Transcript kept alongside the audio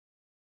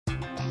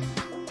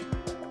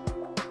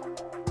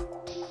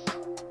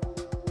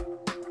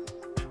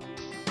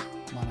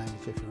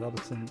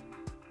Robertson.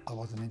 I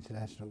was an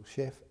international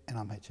chef and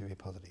I'm HIV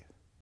positive.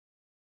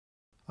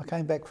 I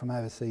came back from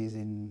overseas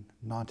in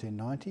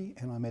 1990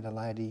 and I met a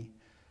lady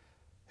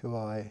who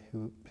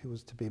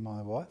was to be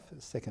my wife, a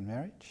second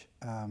marriage.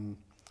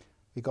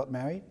 We got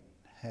married,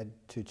 had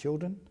 2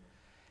 children,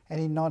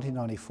 and in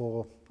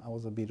 1994 I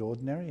was a bit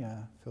ordinary,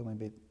 feeling a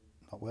bit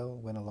not well,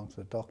 went along to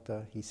the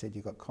doctor. He said,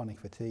 "You've got chronic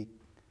fatigue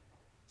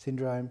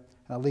syndrome,"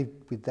 and I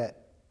lived with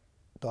that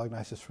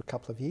diagnosis for a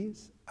couple of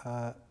years,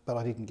 but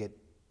I didn't get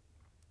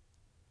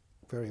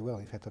very well.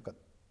 In fact, I got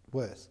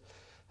worse.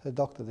 The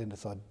doctor then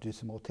decided to do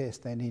some more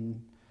tests,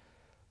 and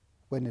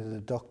went into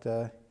the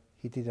doctor.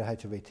 He did a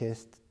HIV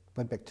test,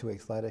 went back 2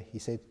 weeks later. He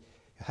said,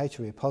 "You're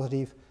HIV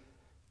positive,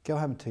 go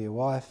home and tell your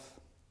wife,"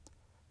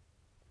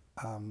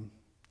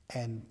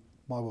 and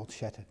my world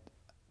shattered.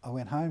 I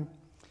went home,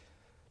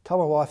 told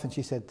my wife, and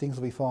she said, "Things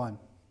will be fine."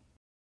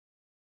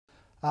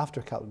 After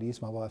a couple of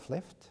years, my wife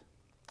left,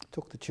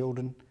 took the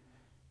children,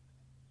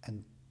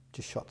 and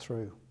just shot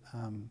through.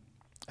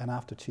 And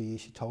after 2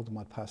 years, she told them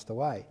I'd passed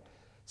away.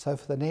 So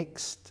for the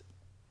next,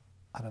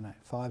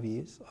 5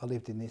 years, I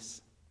lived in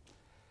this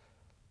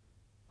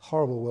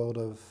horrible world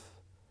of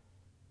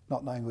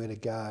not knowing where to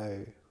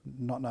go,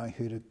 not knowing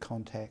who to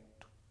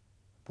contact,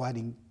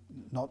 waiting,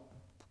 not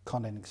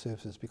contacting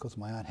services because of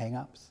my own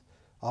hang-ups.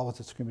 I was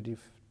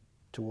discriminative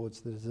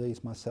towards the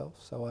disease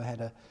myself, so I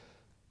had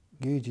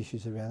huge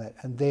issues around that.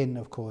 And then,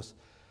 of course,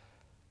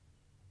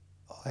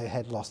 I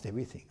had lost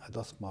everything. I'd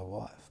lost my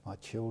wife, my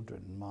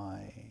children,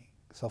 my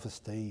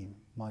self-esteem,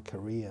 my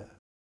career.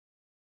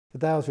 The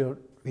day I was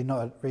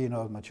reunited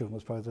with my children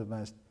was probably the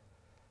most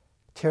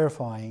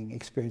terrifying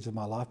experience of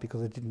my life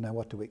because I didn't know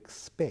what to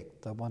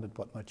expect. I wondered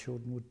what my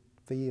children would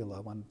feel.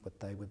 I wondered what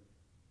they would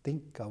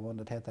think. I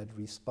wondered how they'd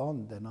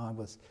respond. And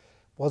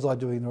was I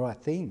doing the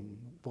right thing?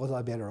 Was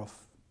I better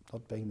off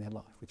not being in their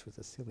life, which was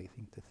a silly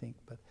thing to think.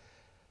 But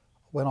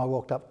when I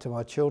walked up to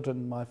my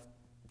children, my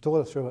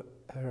daughter threw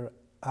her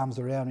arms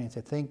around me and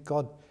said, "Thank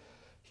God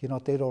you're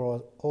not dead."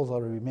 All I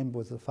remember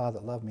was the father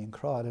that loved me and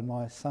cried, and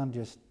my son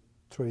just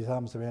threw his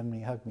arms around me,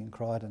 hugged me and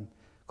cried and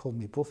called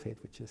me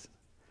buffhead, which is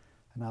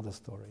another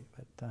story,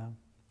 but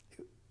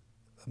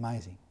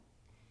amazing.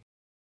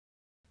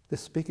 The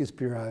Speakers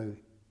Bureau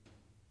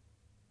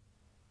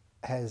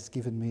has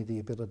given me the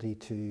ability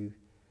to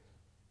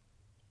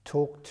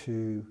talk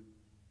to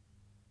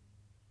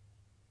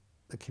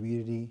the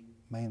community,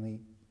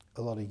 mainly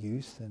a lot of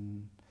youth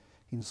and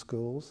in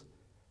schools.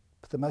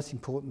 But the most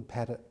important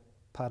part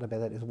about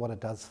that is what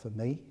it does for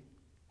me,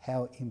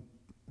 how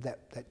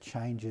that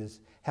changes,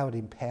 how it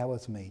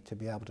empowers me to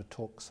be able to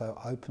talk so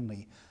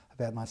openly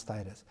about my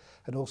status,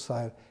 and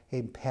also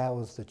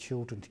empowers the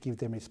children to give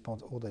them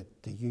or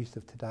the youth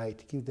of today,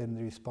 to give them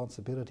the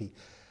responsibility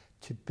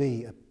to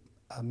be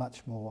a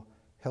much more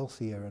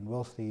healthier and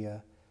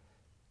wealthier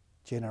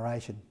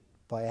generation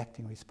by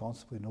acting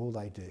responsibly in all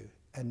they do.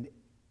 And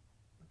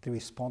the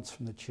response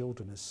from the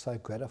children is so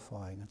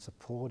gratifying and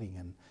supporting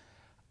and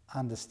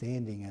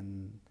understanding,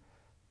 and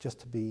just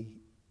to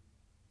be,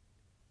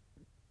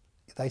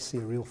 they see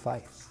a real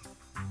face.